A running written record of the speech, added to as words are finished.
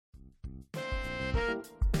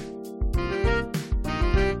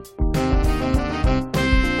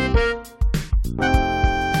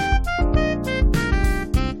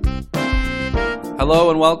Hello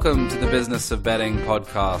and welcome to the Business of Betting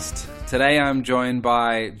podcast. Today I'm joined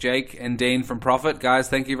by Jake and Dean from Profit. Guys,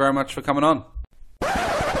 thank you very much for coming on.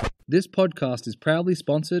 This podcast is proudly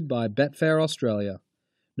sponsored by Betfair Australia.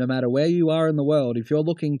 No matter where you are in the world, if you're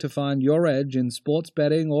looking to find your edge in sports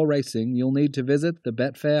betting or racing, you'll need to visit the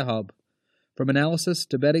Betfair Hub. From analysis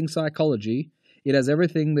to betting psychology, it has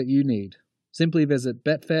everything that you need. Simply visit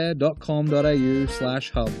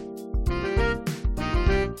betfair.com.au/hub.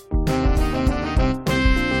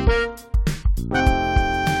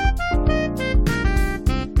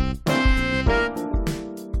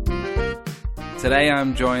 Today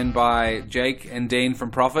I'm joined by Jake and Dean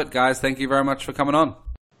from Profit. Guys, thank you very much for coming on.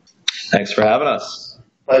 Thanks for having us.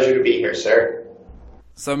 Pleasure to be here, sir.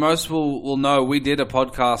 So most will know we did a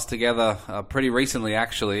podcast together pretty recently,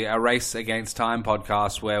 actually, a Race Against Time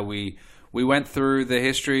podcast where we went through the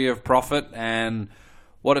history of Profit and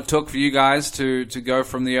what it took for you guys to go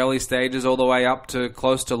from the early stages all the way up to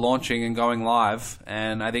close to launching and going live.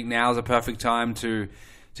 And I think now is a perfect time to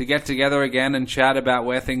get together again and chat about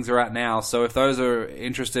where things are at now. So if those are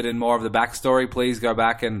interested in more of the backstory, please go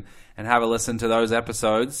back and have a listen to those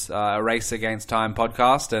episodes, a Race Against Time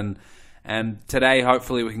podcast. And today,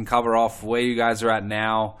 hopefully, we can cover off where you guys are at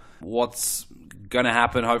now, what's going to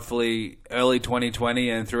happen, hopefully, early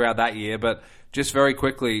 2020 and throughout that year. But just very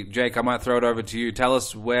quickly, Jake, I might throw it over to you. Tell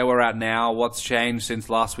us where we're at now, what's changed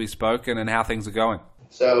since last we spoke, and how things are going.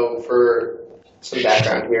 So for some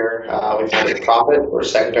background here, we founded Profit. We're a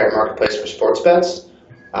secondary marketplace for sports bets.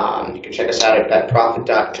 You can check us out at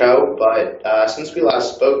betprofit.co. But since we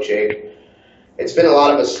last spoke, Jake, it's been a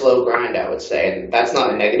lot of a slow grind, I would say. And that's not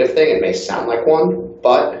a negative thing. It may sound like one,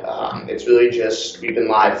 but it's really just we've been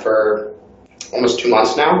live for almost 2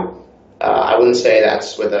 months now. I wouldn't say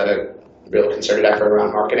that's with a real concerted effort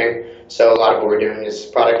around marketing. So a lot of what we're doing is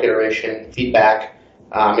product iteration, feedback,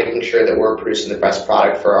 making sure that we're producing the best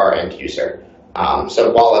product for our end user. So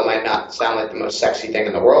while it might not sound like the most sexy thing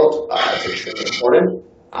in the world, it's extremely important.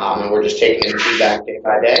 And we're just taking in feedback day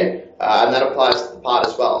by day. And that applies to the pod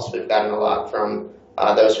as well. So we've gotten a lot from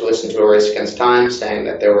those who listened to A Race Against Time saying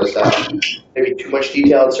that there was maybe too much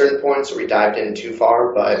detail at certain points or we dived in too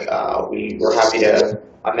far. But we were happy to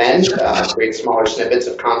amend, create smaller snippets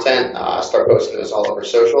of content, start posting those all over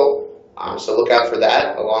social. So look out for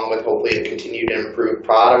that, along with hopefully a continued and improved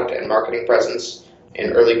product and marketing presence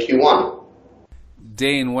in early Q1.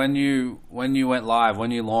 Dean, when you went live,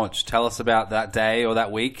 when you launched, tell us about that day or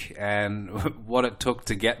that week and what it took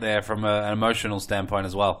to get there from an emotional standpoint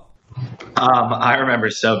as well. I remember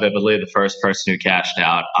so vividly the first person who cashed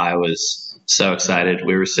out. I was so excited.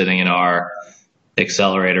 We were sitting in our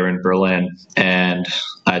accelerator in Berlin, and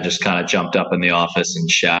I just kind of jumped up in the office and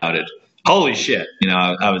shouted, "Holy shit!"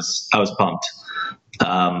 I was pumped.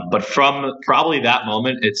 But from probably that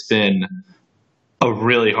moment, it's been a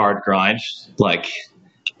really hard grind. Like,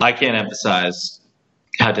 I can't emphasize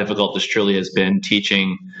how difficult this truly has been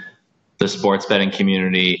teaching the sports betting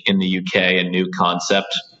community in the UK a new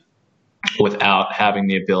concept without having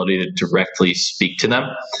the ability to directly speak to them.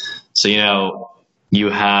 So,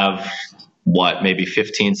 you have maybe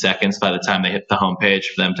 15 seconds by the time they hit the homepage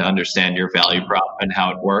for them to understand your value prop and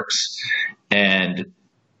how it works. And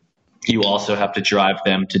you also have to drive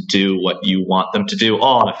them to do what you want them to do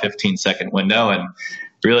all in a 15-second window. And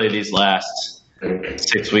really these last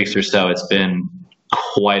 6 weeks or so, it's been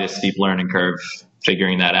quite a steep learning curve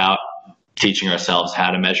figuring that out, teaching ourselves how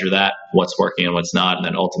to measure that, what's working and what's not, and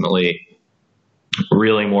then ultimately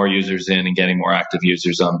reeling more users in and getting more active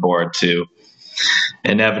users on board to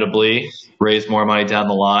inevitably raise more money down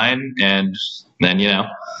the line and then,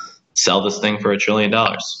 sell this thing for $1 trillion.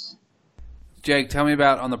 Jake, tell me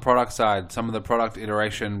about on the product side, some of the product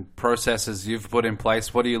iteration processes you've put in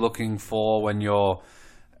place. What are you looking for when you're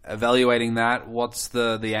evaluating that? What's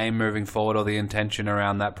the aim moving forward or the intention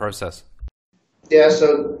around that process? Yeah,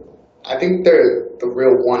 so I think the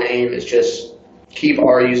real one aim is just keep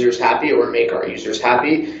our users happy or make our users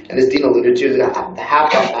happy. And as Dean alluded to, the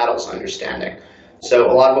half of battle is understanding.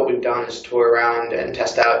 So a lot of what we've done is tour around and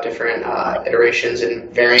test out different iterations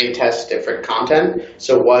and variant test different content.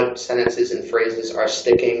 So what sentences and phrases are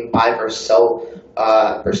sticking, buy versus sell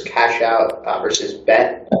versus cash out versus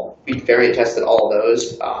bet. We variant tested all of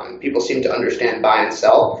those. People seem to understand buy and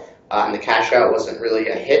sell. The cash out wasn't really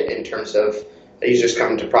a hit in terms of the users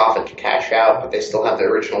coming to Profit to cash out, but they still have the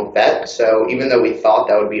original bet. So even though we thought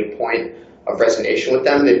that would be a point of resonation with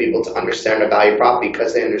them, they'd be able to understand a value prop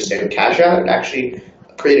because they understand cash out. It actually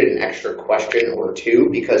created an extra question or two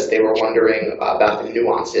because they were wondering about the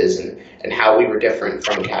nuances and how we were different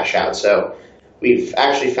from cash out. So we've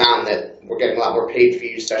actually found that we're getting a lot more page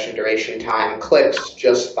views, session duration, time, clicks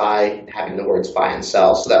just by having the words buy and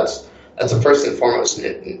sell. So that's the first and foremost.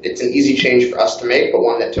 And it's an easy change for us to make, but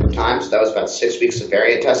one that took time. So that was about 6 weeks of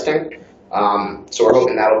variant testing. So we're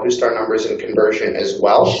hoping that'll boost our numbers and conversion as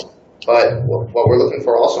well. But what we're looking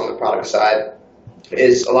for also on the product side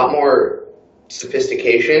is a lot more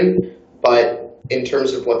sophistication, but in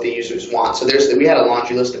terms of what the users want. So we had a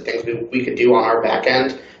laundry list of things we could do on our back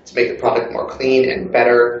end to make the product more clean and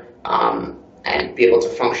better, and be able to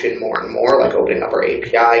function more and more, like opening up our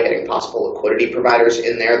API, getting possible liquidity providers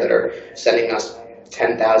in there that are sending us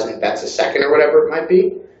 10,000 bets a second or whatever it might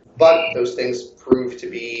be. But those things prove to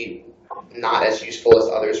be not as useful as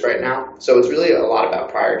others right now. So it's really a lot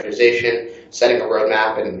about prioritization, setting a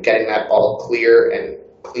roadmap, and getting that all clear and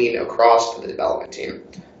clean across to the development team.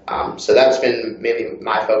 So that's been mainly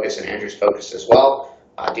my focus and Andrew's focus as well.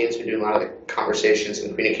 Dean's been doing a lot of the conversations and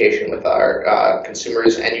communication with our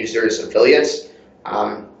consumers, end users, affiliates.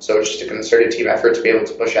 So it's just a concerted team effort to be able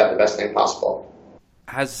to push out the best thing possible.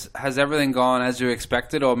 Has everything gone as you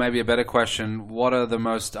expected, or maybe a better question, what are the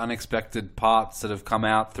most unexpected parts that have come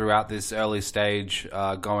out throughout this early stage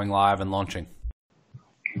going live and launching?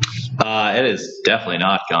 It has definitely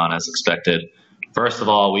not gone as expected. First of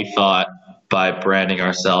all, we thought by branding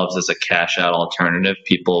ourselves as a cash out alternative,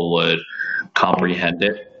 people would comprehend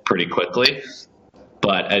it pretty quickly.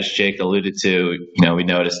 But as Jake alluded to, we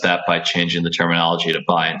noticed that by changing the terminology to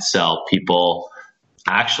buy and sell, people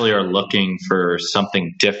actually are looking for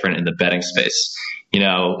something different in the betting space.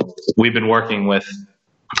 We've been working with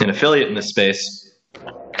an affiliate in this space.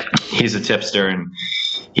 He's a tipster, and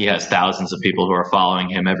he has thousands of people who are following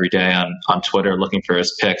him every day on Twitter looking for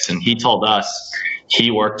his picks. And he told us he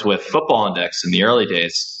worked with Football Index in the early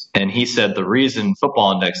days. And he said the reason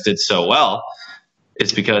Football Index did so well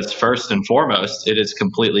is because, first and foremost, it is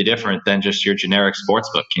completely different than just your generic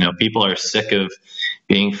sportsbook. People are sick of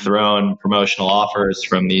being thrown promotional offers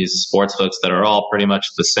from these sportsbooks that are all pretty much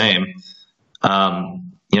the same.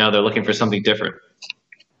 They're looking for something different.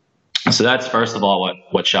 So that's, first of all,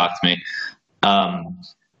 what shocked me.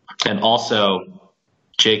 And also,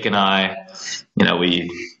 Jake and I, we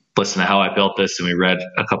listened to How I Built This, and we read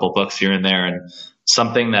a couple books here and there. And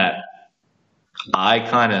something that I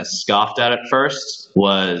kind of scoffed at first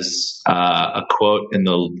was a quote in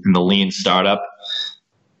the Lean Startup,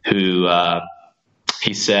 who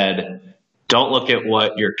he said, "Don't look at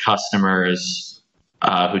what your customers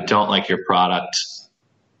who don't like your product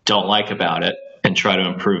don't like about it and try to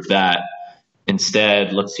improve that.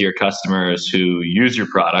 Instead, look to your customers who use your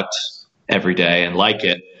product every day and like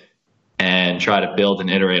it, and try to build and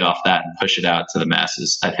iterate off that and push it out to the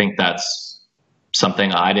masses." I think that's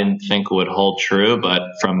something I didn't think would hold true, but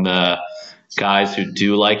from the guys who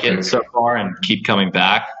do like it so far and keep coming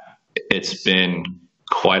back, it's been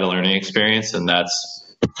quite a learning experience, and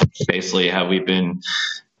that's basically how we've been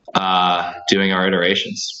doing our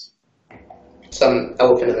iterations. Some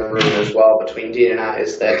elephant in the room as well between Dean and I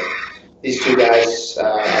is that these two guys,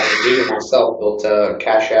 Dean and myself, built a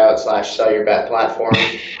cash out / sell your bet platform,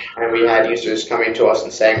 and we had users coming to us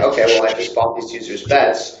and saying, okay, well, I just bought these users'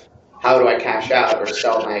 bets. How do I cash out or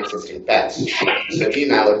sell my existing bets? So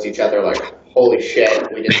Dean and I looked at each other like, holy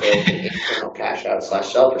shit, we didn't build an internal cash out /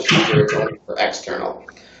 sell procedure, it's only for external.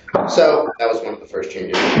 So that was one of the first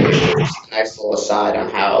changes. Just a nice little aside on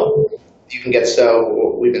how you can get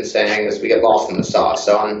what we've been saying is we get lost in the sauce.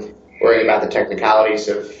 So I'm worrying about the technicalities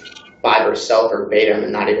of buy versus sell verbatim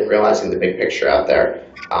and not even realizing the big picture out there.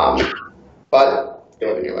 But you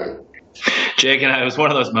live and you learn. Jake and I, it was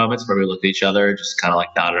one of those moments where we looked at each other, just kind of like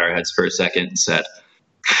nodded our heads for a second and said,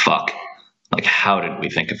 fuck, like how did we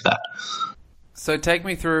think of that? So take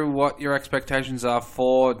me through what your expectations are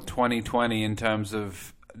for 2020 in terms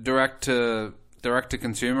of direct to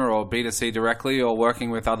consumer or B2C directly, or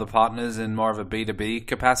working with other partners in more of a B2B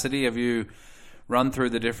capacity. Have you run through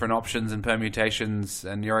the different options and permutations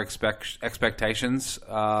and your expectations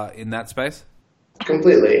in that space?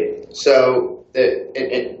 Completely. So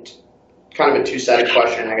it kind of a two-sided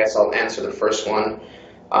question. I guess I'll answer the first one.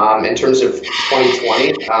 In terms of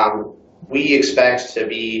 2020, we expect to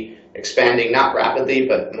be expanding not rapidly,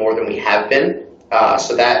 but more than we have been.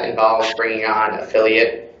 So that involves bringing on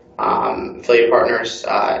affiliate partners,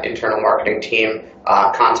 internal marketing team,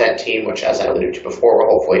 content team, which, as I alluded to before,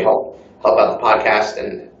 will hopefully help out the podcast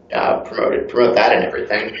and promote that and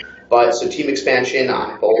everything. But so team expansion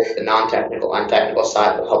on both the non-technical and technical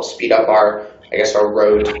side will help speed up our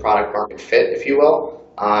road to product market fit, if you will.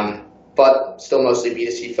 but still mostly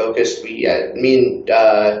B2C focused. Me and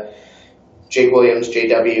Jake Williams,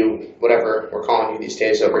 JW, whatever we're calling you these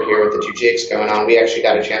days over here with the two Jakes going on, we actually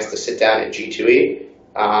got a chance to sit down at G2E.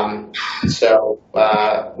 So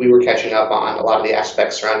we were catching up on a lot of the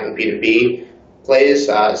aspects surrounding B2B plays,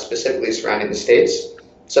 specifically surrounding the States.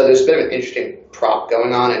 So there's a bit of an interesting prop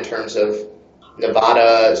going on in terms of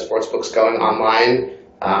Nevada sportsbooks going online.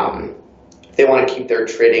 They want to keep their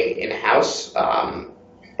trading in-house,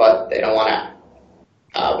 but they don't want to.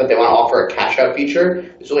 But they want to offer a cash-out feature.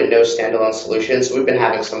 There's really no standalone solution. So we've been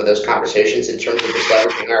having some of those conversations in terms of just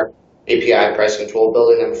leveraging our API pricing tool,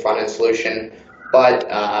 building them a front-end solution. But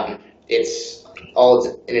it's all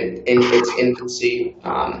in its infancy.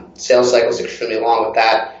 Sales cycle is extremely long with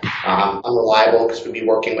that. Unreliable because we'd be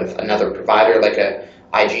working with another provider like a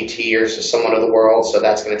IGT or someone of the world. So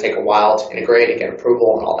that's going to take a while to integrate and get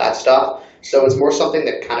approval and all that stuff. So it's more something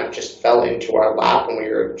that kind of just fell into our lap when we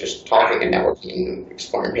were just talking and networking and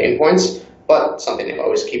exploring pain points, but something to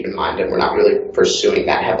always keep in mind, and we're not really pursuing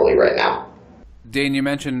that heavily right now. Dean, you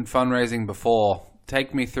mentioned fundraising before.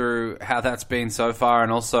 Take me through how that's been so far,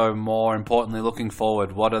 and also more importantly, looking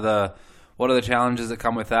forward. What are the challenges that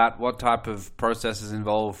come with that? What type of process is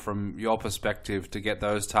involved from your perspective to get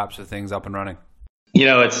those types of things up and running?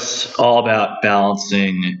 It's all about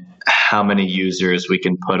balancing how many users we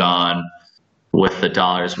can put on with the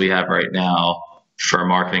dollars we have right now for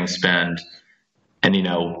marketing spend, and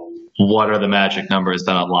what are the magic numbers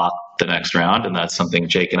that unlock the next round. And that's something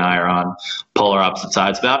Jake and I are on polar opposite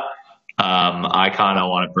sides about. I kind of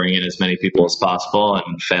want to bring in as many people as possible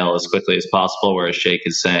and fail as quickly as possible, whereas Jake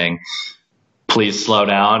is saying, please slow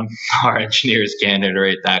down. Our engineers can't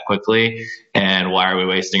iterate that quickly, and why are we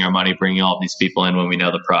wasting our money bringing all these people in when we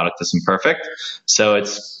know the product isn't perfect? So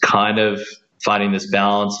it's kind of finding this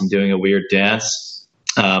balance and doing a weird dance.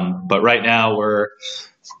 But right now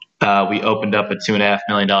we opened up a $2.5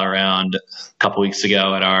 million round a couple weeks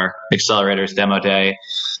ago at our Accelerators demo day.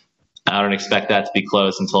 I don't expect that to be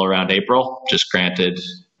closed until around April, just granted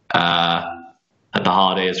that the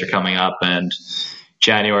holidays are coming up and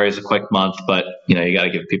January is a quick month, but you got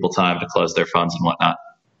to give people time to close their funds and whatnot.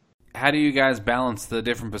 How do you guys balance the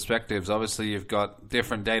different perspectives? Obviously, you've got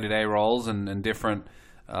different day-to-day roles and different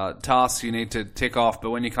tasks you need to tick off, but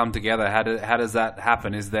when you come together, how does that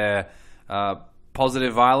happen? Is there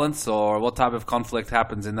positive violence, or what type of conflict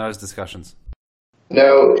happens in those discussions?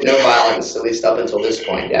 No violence, at least up until this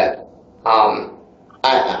point yet.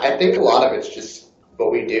 I think a lot of it's just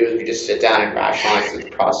what we do is we just sit down and rationalize the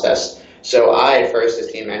process. So I first, as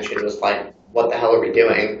Dean mentioned, was like, what the hell are we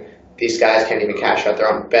doing? These guys can't even cash out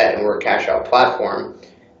their own bet, and we're a cash out platform.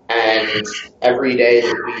 And every day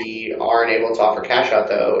that we aren't able to offer cash out,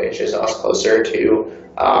 though, it's just us closer to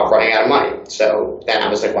running out of money. So then I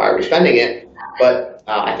was like, why are we spending it? But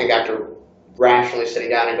I think after rationally sitting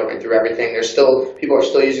down and going through everything, people are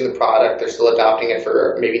still using the product. They're still adopting it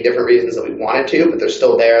for maybe different reasons than we wanted to, but they're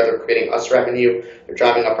still there. They're creating us revenue. They're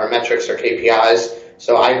driving up our metrics, our KPIs.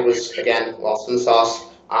 So I was, again, lost in the sauce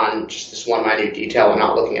on just this one minute detail and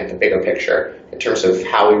not looking at the bigger picture in terms of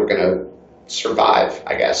how we were going to survive,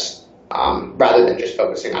 I guess, rather than just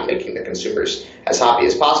focusing on making the consumers as happy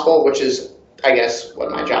as possible, which is, I guess,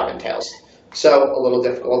 what my job entails. So a little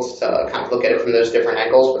difficult to kind of look at it from those different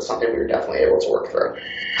angles, but something we were definitely able to work through.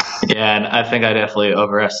 Yeah, and I think I definitely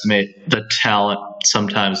overestimate the talent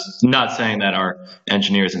sometimes. Not saying that our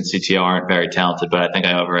engineers and CTO aren't very talented, but I think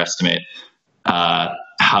I overestimate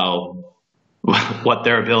what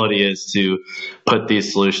their ability is to put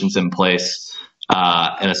these solutions in place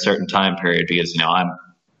in a certain time period. Because I'm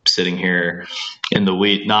sitting here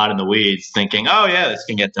not in the weeds, thinking, oh yeah, this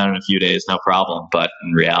can get done in a few days, no problem. But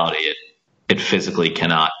in reality, it physically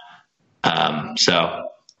cannot. So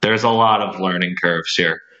there's a lot of learning curves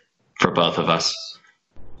here for both of us.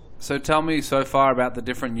 So tell me so far about the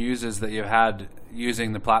different users that you've had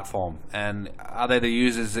using the platform, and are they the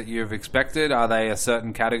users that you've expected? Are they a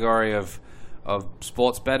certain category of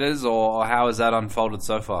sports bettors, or how has that unfolded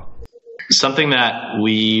so far? Something that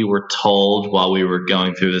we were told while we were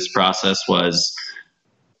going through this process was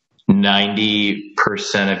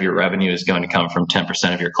 90% of your revenue is going to come from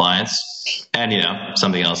 10% of your clients. And,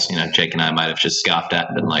 something else, Jake and I might have just scoffed at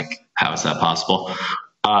and been like, how is that possible?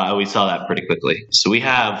 We saw that pretty quickly. So we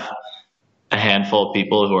have a handful of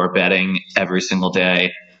people who are betting every single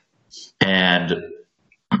day and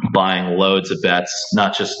buying loads of bets,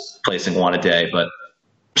 not just placing one a day, but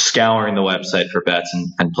scouring the website for bets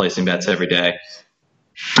and placing bets every day.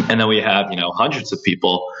 And then we have, hundreds of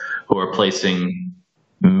people who are placing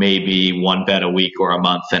maybe one bet a week or a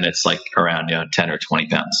month, and it's like around 10 or 20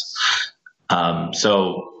 pounds.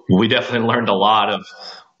 So we definitely learned a lot of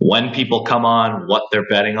when people come on, what they're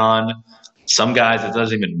betting on. Some guys, it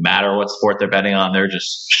doesn't even matter what sport they're betting on. They're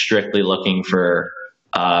just strictly looking for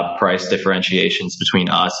price differentiations between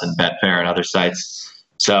us and Betfair and other sites.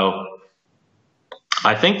 So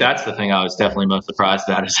I think that's the thing I was definitely most surprised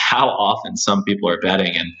at, is how often some people are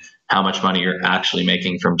betting and how much money you're actually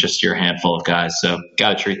making from just your handful of guys. So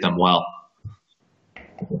got to treat them well.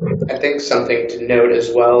 I think something to note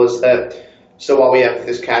as well is that, so while we have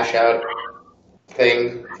this cash out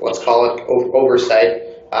thing, let's call it oversight,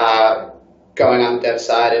 going on the dev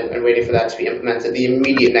side and waiting for that to be implemented, the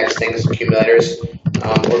immediate next thing is accumulators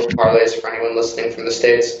or parlays for anyone listening from the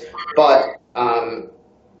States. But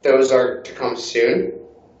those are to come soon.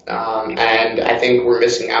 And I think we're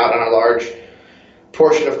missing out on a large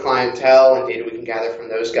portion of clientele and data we can gather from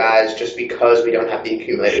those guys just because we don't have the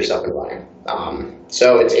accumulators up and running.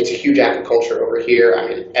 So it's a huge agriculture over here. I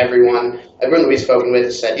mean, everyone that we've spoken with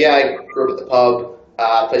has said, yeah, I grew up at the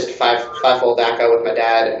pub, placed a five-fold ACA with my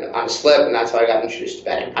dad and on a slip, and that's how I got introduced to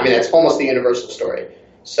betting. I mean, that's almost the universal story.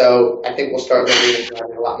 So I think we'll start looking at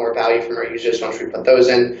having a lot more value from our users once we put those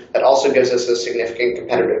in. That also gives us a significant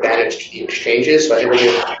competitive advantage to the exchanges. So I think we're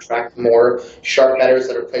going to attract more sharp bettors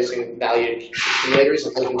that are placing valued accumulators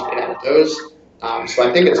and looking to get out of those. So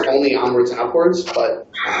I think it's only onwards and upwards, but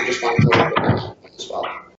just wanted to look at that as well.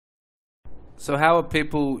 So how are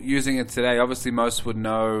people using it today? Obviously, most would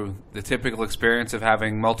know the typical experience of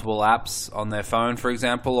having multiple apps on their phone, for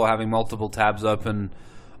example, or having multiple tabs open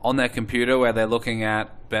on their computer where they're looking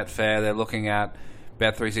at Betfair, they're looking at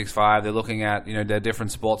Bet365, they're looking at their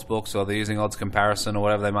different sports books, or they're using odds comparison or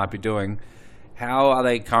whatever they might be doing. How are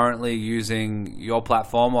they currently using your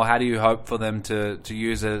platform, or how do you hope for them to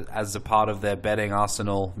use it as a part of their betting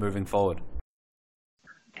arsenal moving forward?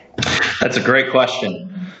 That's a great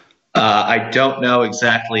question. I don't know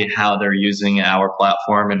exactly how they're using our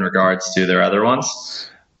platform in regards to their other ones.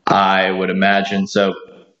 I would imagine so.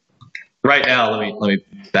 Right now, let me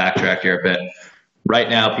backtrack here a bit. Right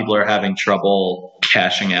now, people are having trouble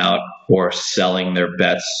cashing out or selling their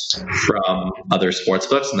bets from other sports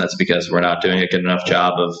books, and that's because we're not doing a good enough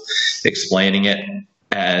job of explaining it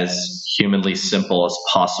as humanly simple as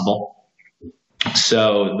possible.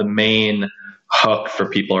 So the main hook for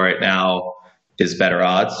people right now is better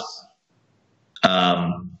odds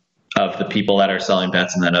of the people that are selling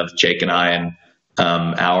bets, and then of Jake and I and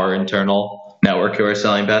our internal network who are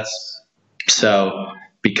selling bets. So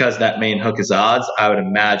because that main hook is odds, I would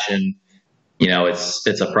imagine,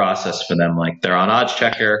 it's a process for them. Like, they're on Odds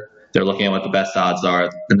Checker, they're looking at what the best odds are,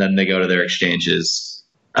 and then they go to their exchanges,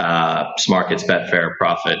 Smarkets, Betfair,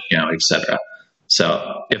 Profit, etc.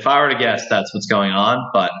 So if I were to guess, that's what's going on,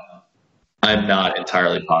 but I'm not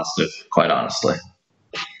entirely positive, quite honestly.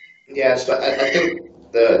 Yeah, so I think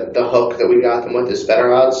the hook that we got them with is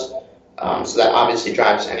better odds. So that obviously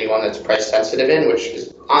drives anyone that's price sensitive in, which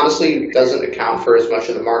is honestly doesn't account for as much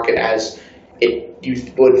of the market as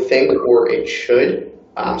you would think or it should.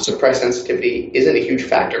 So price sensitivity isn't a huge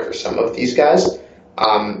factor for some of these guys.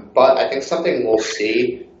 But I think something we'll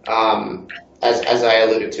see, as I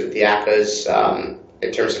alluded to with the ACAs,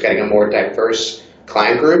 in terms of getting a more diverse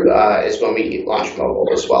client group, is when we launch mobile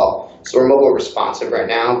as well. So we're mobile responsive right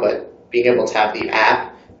now, but being able to have the app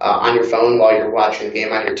on your phone while you're watching the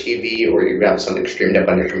game on your TV, or you have something streamed up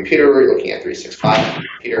on your computer, or you're looking at 365 on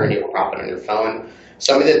your computer and you have Profit on your phone.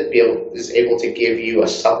 Something that is able to give you a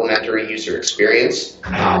supplementary user experience,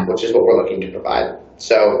 which is what we're looking to provide.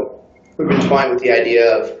 So we've been toying with the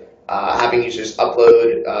idea of having users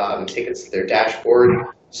upload tickets to their dashboard.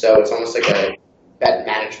 So it's almost like a bet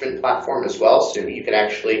management platform as well. So you can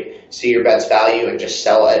actually see your bet's value and just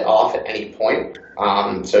sell it off at any point.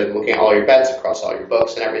 So looking at all your bets across all your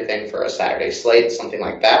books and everything for a Saturday slate, something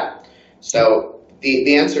like that. So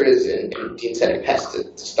the answer is, and Dean said it best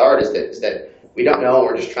to start, is that we don't know.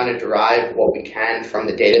 We're just trying to derive what we can from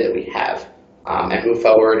the data that we have and move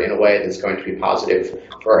forward in a way that's going to be positive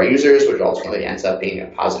for our users, which ultimately ends up being a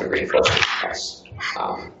positive reinforcement for us,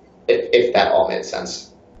 if that all made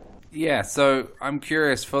sense. Yeah, so I'm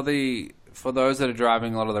curious, for those that are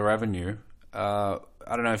driving a lot of the revenue, I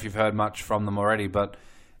don't know if you've heard much from them already, but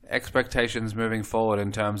expectations moving forward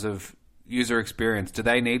in terms of user experience. Do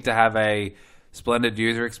they need to have a splendid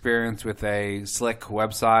user experience with a slick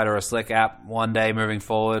website or a slick app one day moving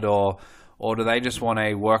forward, or do they just want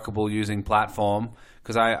a workable using platform?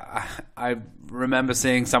 Because I remember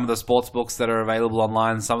seeing some of the sports books that are available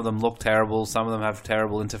online. Some of them look terrible. Some of them have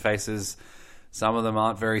terrible interfaces. Some of them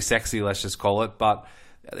aren't very sexy, let's just call it. But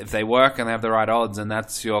if they work and they have the right odds and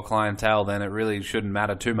that's your clientele, then it really shouldn't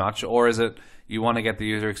matter too much. Or is it you want to get the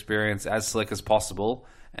user experience as slick as possible,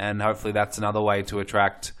 and hopefully that's another way to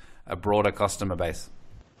attract a broader customer base?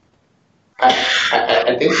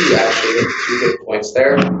 I think you actually hit two good points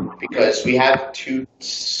there because we have two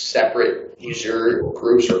separate user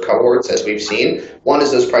groups or cohorts as we've seen. One is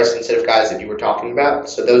those price sensitive guys that you were talking about.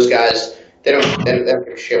 So those guys, they don't give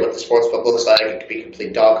a shit what the sportsbook looks like. It could be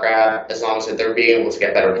complete dog crap as long as they're being able to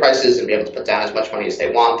get better prices and be able to put down as much money as they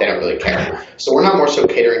want. They don't really care. So we're not more so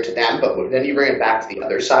catering to them, but then you bring it back to the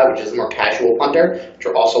other side, which is the more casual punter, which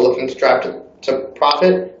are also looking to drive to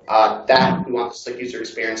profit. That we want the slick user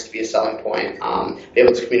experience to be a selling point, be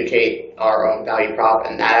able to communicate our own value prop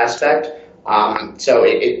in that aspect. So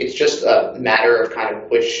it's just a matter of kind of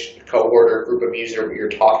which cohort or group of user you're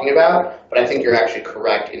talking about, but I think you're actually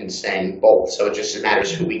correct in saying both. So it just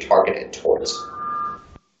matters who we target it towards.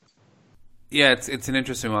 Yeah, it's an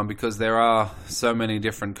interesting one because there are so many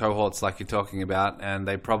different cohorts like you're talking about, and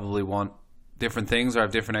they probably want different things or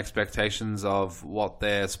have different expectations of what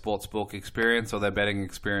their sportsbook experience or their betting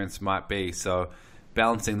experience might be. So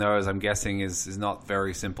balancing those, I'm guessing, is not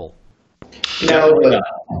very simple. No, but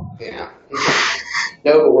yeah,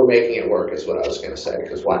 no, but we're making it work is what I was going to say.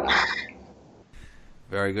 Because why not?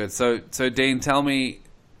 Very good. So Dean, tell me,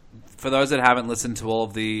 for those that haven't listened to all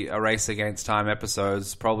of the A Race Against Time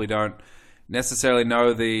episodes, probably don't necessarily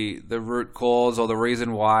know the root cause or the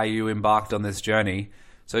reason why you embarked on this journey.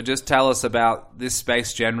 So just tell us about this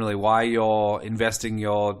space generally, why you're investing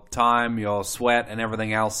your time, your sweat, and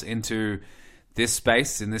everything else into this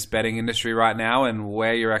space in this betting industry right now, and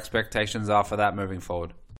where your expectations are for that moving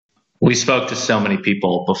forward. We spoke to so many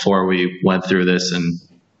people before we went through this, and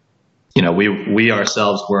we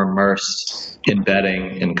ourselves were immersed in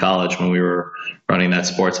betting in college when we were running that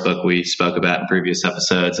sports book we spoke about in previous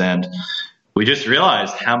episodes, and we just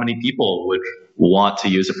realized how many people would want to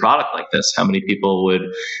use a product like this, how many people would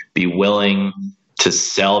be willing to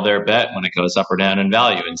sell their bet when it goes up or down in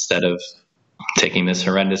value instead of taking this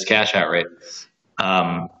horrendous cash out rate.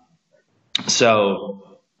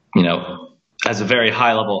 So, as a very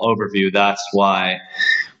high level overview, that's why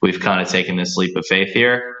we've kind of taken this leap of faith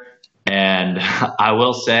here. And I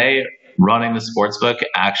will say running the sportsbook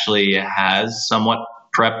actually has somewhat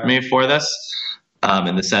prepped me for this.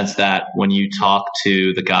 In the sense that when you talk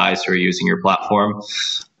to the guys who are using your platform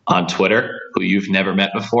on Twitter, who you've never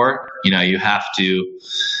met before, you have to,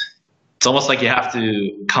 it's almost like you have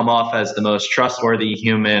to come off as the most trustworthy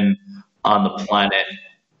human on the planet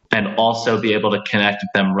and also be able to connect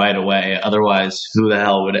with them right away. Otherwise, who the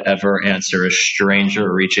hell would ever answer a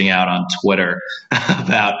stranger reaching out on Twitter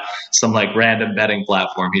about some random betting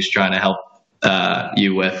platform he's trying to help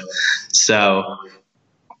you with? So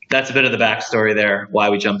that's a bit of the backstory there, why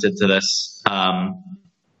we jumped into this. And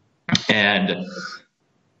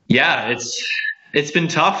yeah, it's been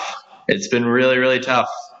tough. It's been really, really tough.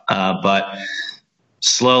 But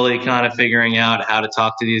slowly kind of figuring out how to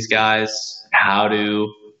talk to these guys, how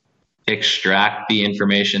to extract the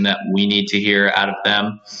information that we need to hear out of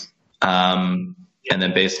them. And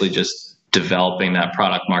then basically just developing that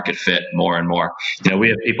product market fit more and more. We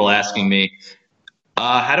have people asking me,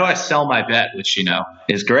 how do I sell my bet? Which,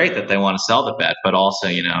 is great that they want to sell the bet, but also,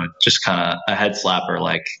 just kind of a head slapper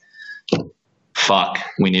like, fuck,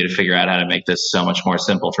 we need to figure out how to make this so much more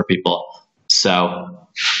simple for people. So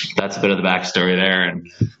that's a bit of the backstory there,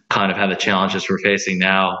 and kind of how the challenges we're facing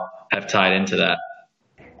now have tied into that.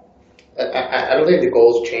 I don't think the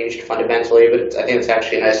goals changed fundamentally, but I think it's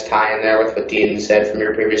actually a nice tie in there with what Dean said from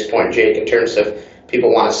your previous point, Jake, in terms of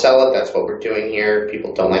people want to sell it. That's what we're doing here.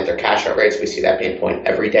 People don't like their cash out rates. We see that pain point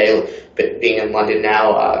every day. But being in London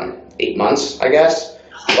now, 8 months, I guess.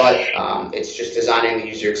 But it's just designing the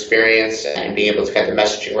user experience and being able to get the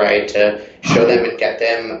messaging right to show them and get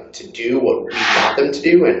them to do what we want them to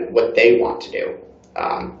do and what they want to do.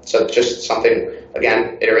 So just something,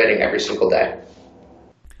 again, iterating every single day.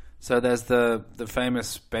 So there's the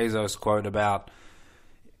famous Bezos quote about,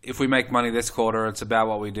 if we make money this quarter, it's about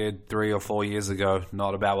what we did 3 or 4 years ago,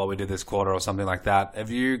 not about what we did this quarter or something like that. Have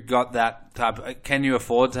you got that type? Can you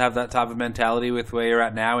afford to have that type of mentality with where you're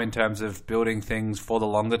at now in terms of building things for the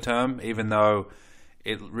longer term, even though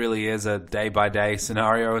it really is a day-by-day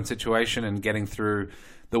scenario and situation, and getting through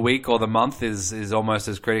the week or the month is almost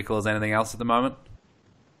as critical as anything else at the moment?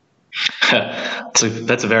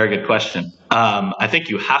 That's a very good question. I think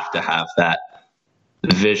you have to have that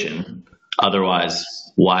vision. Otherwise,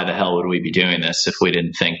 why the hell would we be doing this if we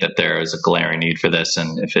didn't think that there is a glaring need for this,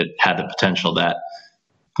 and if it had the potential that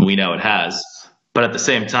we know it has? But at the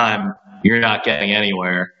same time, you're not getting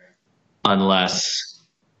anywhere unless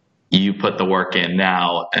you put the work in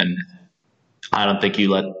now. And I don't think you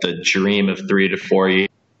let the dream of 3 to 4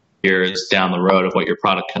 years down the road of what your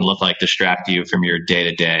product can look like distract you from your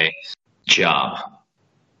day-to-day job.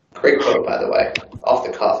 Great quote, by the way. Off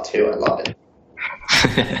the cuff, too. I love it.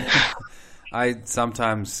 I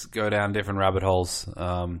sometimes go down different rabbit holes.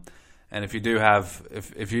 And if you do have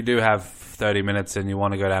 30 minutes and you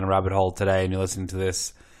want to go down a rabbit hole today and you're listening to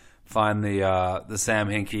this, find the Sam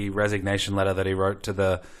Hinkie resignation letter that he wrote to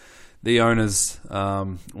the owners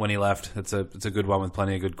when he left. It's a good one with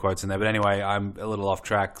plenty of good quotes in there. But anyway, I'm a little off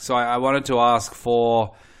track. So I wanted to ask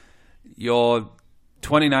for your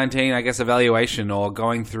 2019, I guess, evaluation, or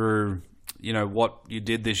going through, what you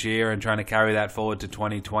did this year and trying to carry that forward to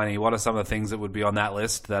 2020. What are some of the things that would be on that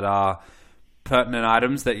list that are pertinent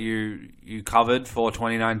items that you covered for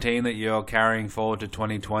 2019 that you're carrying forward to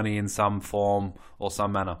 2020 in some form or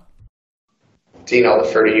some manner? Dean, I'll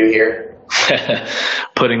defer to you here.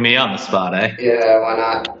 Putting me on the spot, eh? Yeah, why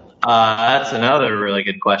not? That's another really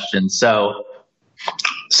good question. So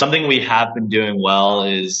something we have been doing well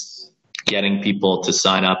is getting people to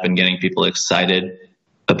sign up and getting people excited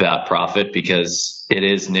about Profit, because it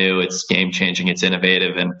is new, it's game-changing, it's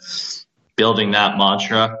innovative, and building that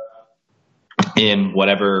mantra in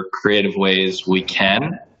whatever creative ways we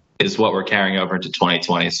can is what we're carrying over into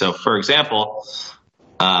 2020. So, for example,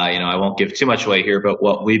 I won't give too much away here, but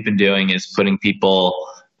what we've been doing is putting people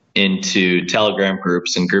into Telegram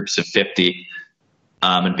groups and groups of 50,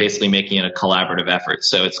 and basically making it a collaborative effort.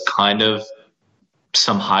 So it's kind of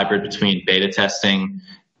some hybrid between beta testing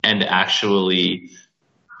and actually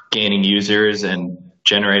gaining users and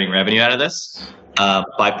generating revenue out of this,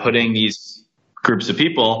 by putting these groups of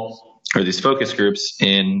people, or these focus groups,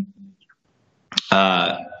 in,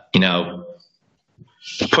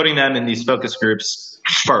 putting them in these focus groups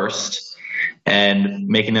first and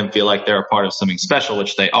making them feel like they're a part of something special,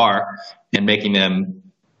 which they are, and making them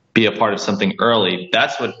be a part of something early.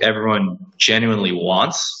 That's what everyone genuinely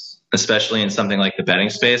wants, especially in something like the betting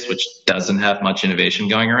space, which doesn't have much innovation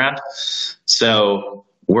going around. So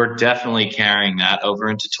we're definitely carrying that over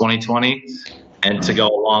into 2020. And to go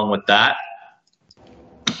along with that,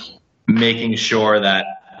 making sure that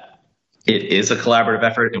it is a collaborative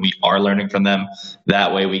effort and we are learning from them.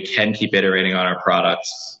 That way we can keep iterating on our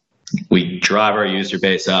products. We drive our user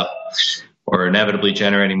base up. We're inevitably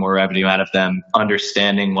generating more revenue out of them,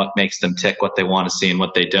 understanding what makes them tick, what they want to see and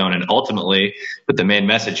what they don't. And ultimately, with the main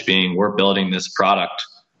message being, we're building this product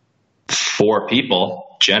for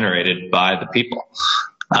people, generated by the people.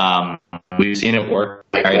 We've seen it work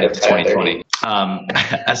right into 2020.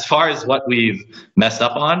 As far as what we've messed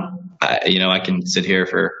up on, I can sit here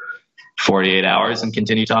for 48 hours and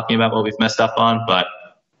continue talking about what we've messed up on, but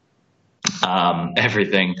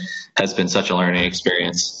everything has been such a learning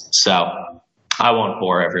experience. So I won't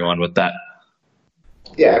bore everyone with that.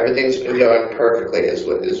 Yeah, everything's been going perfectly, is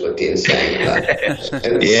what Dean's saying.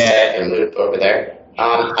 Yeah. And loop over there.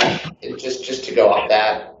 Just to go off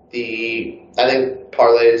that, I think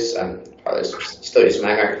parlays, still using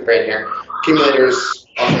my American brain here. Accumulators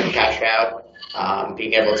offering cash out,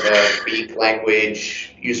 being able to speak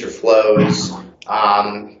language, user flows,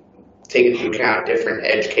 take into account different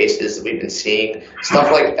edge cases that we've been seeing.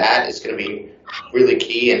 Stuff like that is going to be really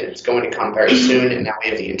key, and it's going to come very soon. And now we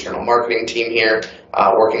have the internal marketing team here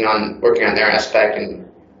working on their aspect and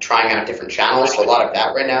trying out different channels. So a lot of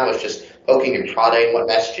that right now is just poking and prodding what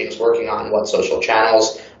messaging is working on, what social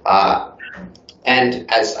channels.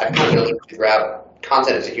 And as I've kind of alluded to throughout,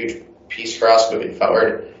 content is a huge piece for us moving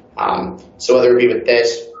forward. So whether it be with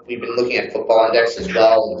this, we've been looking at Football Index as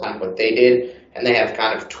well and kind of what they did. And they have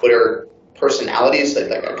kind of Twitter personalities, like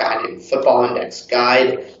a guy named Football Index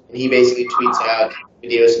Guide, and he basically tweets out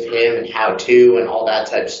videos of him and how to and all that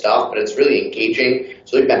type of stuff. But it's really engaging,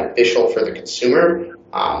 it's really beneficial for the consumer.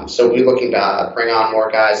 So we're looking to bring on more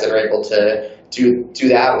guys that are able to do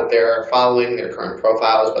that with their following, their current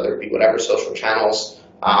profiles, whether it be whatever social channels,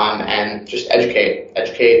 and just educate,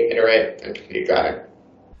 iterate, and continue driving.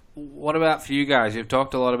 What about for you guys? You've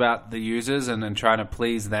talked a lot about the users and trying to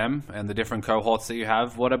please them and the different cohorts that you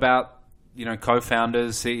have. What about,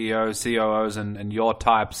 co-founders, CEOs, COOs, and your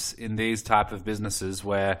types in these type of businesses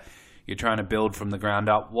where you're trying to build from the ground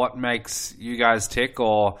up? What makes you guys tick?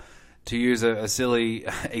 Or to use a silly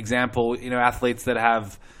example, athletes that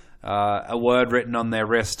have a word written on their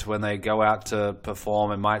wrist when they go out to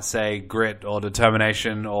perform, it might say grit or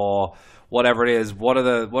determination or whatever it is. What are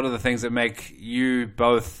the things that make you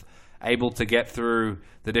both able to get through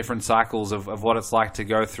the different cycles of what it's like to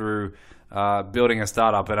go through building a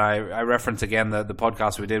startup? And I reference again the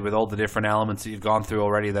podcast we did with all the different elements that you've gone through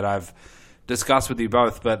already that I've discussed with you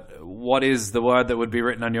both. But what is the word that would be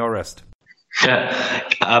written on your wrist?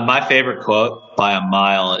 My favorite quote by a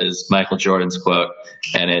mile is Michael Jordan's quote,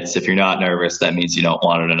 and it's, "If you're not nervous, that means you don't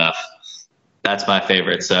want it enough." that's my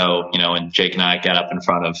favorite. So, when Jake and I get up in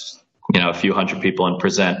front of, a few hundred people and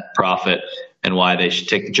present Profit and why they should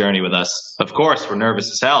take the journey with us, of course, we're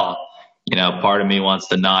nervous as hell. Part of me wants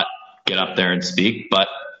to not get up there and speak, but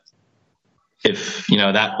if,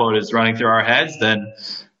 that quote is running through our heads, then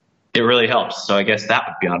it really helps. So I guess that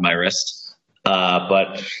would be on my wrist.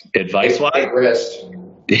 But advice-wise, wrist.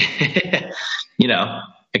 it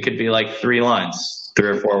could be like 3 lines, 3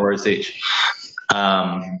 or 4 words each.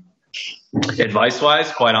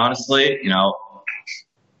 Advice-wise, quite honestly,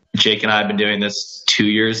 Jake and I have been doing this 2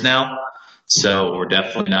 years now, so we're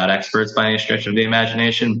definitely not experts by any stretch of the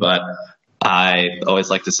imagination, but I always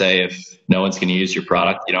like to say, if no one's going to use your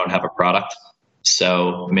product, you don't have a product.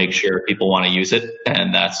 So make sure people want to use it.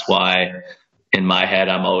 And that's why in my head,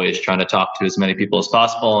 I'm always trying to talk to as many people as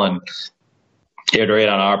possible and iterate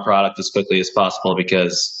on our product as quickly as possible,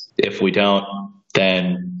 because if we don't,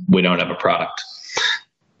 then we don't have a product.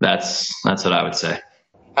 That's what I would say.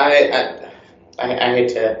 I hate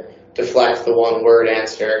to deflect the one-word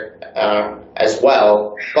answer as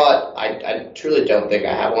well, but I truly don't think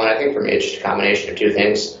I have one. I think for me, it's just a combination of 2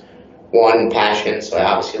 things. One, passion. So I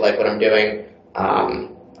obviously like what I'm doing.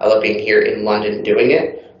 I love being here in London doing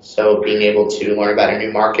it. So being able to learn about a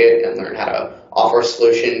new market and learn how to offer a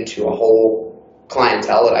solution to a whole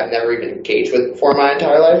clientele that I've never even engaged with before my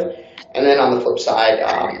entire life. And then on the flip side,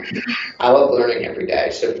 I love learning every day.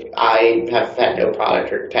 So I have had no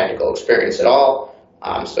product or technical experience at all.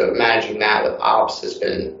 So managing that with ops has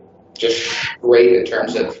been just great in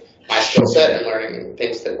terms of my skill set and learning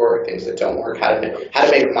things that work, things that don't work, how to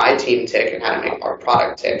make my team tick and how to make our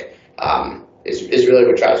product tick is really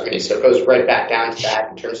what drives me. So it goes right back down to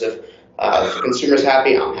that in terms of if the consumer's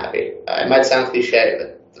happy, I'm happy. It might sound cliche,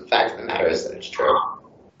 but the fact of the matter is that it's true.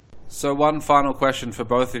 So one final question for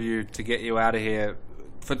both of you to get you out of here.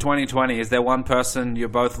 For 2020, is there one person you're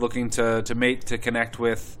both looking to meet, to connect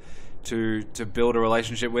with, to build a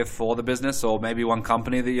relationship with for the business, or maybe one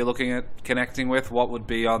company that you're looking at connecting with? What would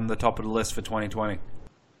be on the top of the list for 2020?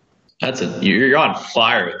 You're on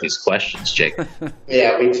fire with these questions, Jake.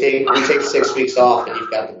 Yeah, we take 6 weeks off, and you've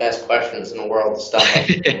got the best questions in the world to stop.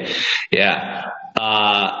 Yeah.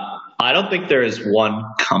 I don't think there is one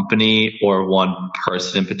company or one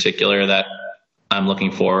person in particular that I'm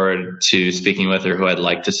looking forward to speaking with or who I'd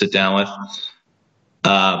like to sit down with.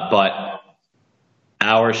 But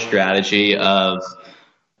our strategy of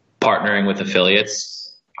partnering with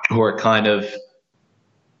affiliates who are kind of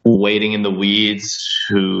wading in the weeds,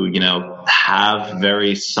 who, have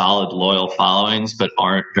very solid, loyal followings, but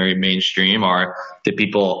aren't very mainstream, are the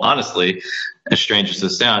people, honestly, as strange as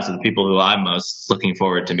this sounds, are the people who I'm most looking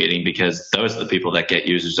forward to meeting, because those are the people that get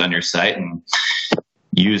users on your site, and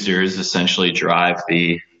users essentially drive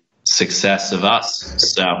the success of us.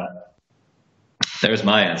 So there's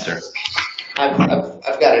my answer. I've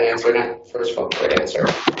got an answer now. First of all, great answer.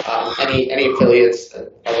 Any affiliates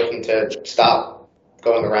that are looking to stop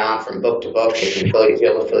going around from book to book, taking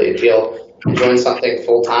affiliate deal, and join something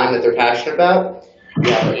full time that they're passionate about, we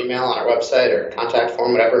have our email on our website or contact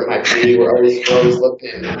form, whatever it might be. We're always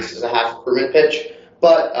looking, and this is a half improvement pitch.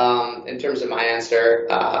 But in terms of my answer,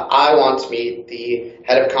 I want to meet the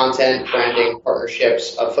head of content, branding,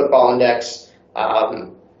 partnerships of Football Index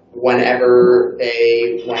whenever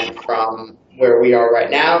they went from where we are right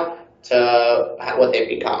now to what they've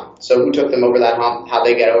become. So who took them over that hump, how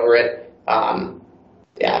they get over it.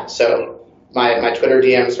 So my Twitter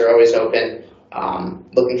DMs are always open.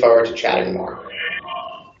 Looking forward to chatting more.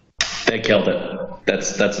 They killed it.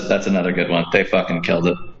 That's another good one. They fucking killed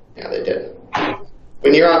it. Yeah, they did.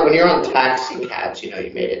 When you're on Taxi Cabs, you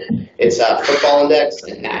made it. It's Football Index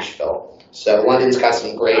in Nashville. So London's got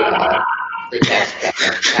some great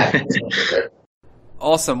taxi cabs.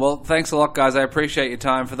 Awesome. Well, thanks a lot, guys. I appreciate your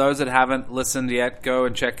time. For those that haven't listened yet, go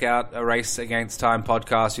and check out A Race Against Time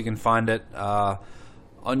podcast. You can find it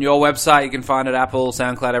on your website. You can find it Apple,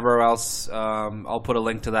 SoundCloud, everywhere else. I'll put a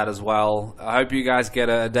link to that as well. I hope you guys get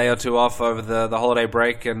a day or two off over the holiday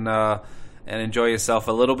break and enjoy yourself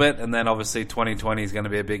a little bit. And then obviously 2020 is going to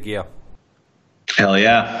be a big year. Hell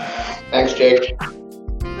yeah. Thanks, Jake.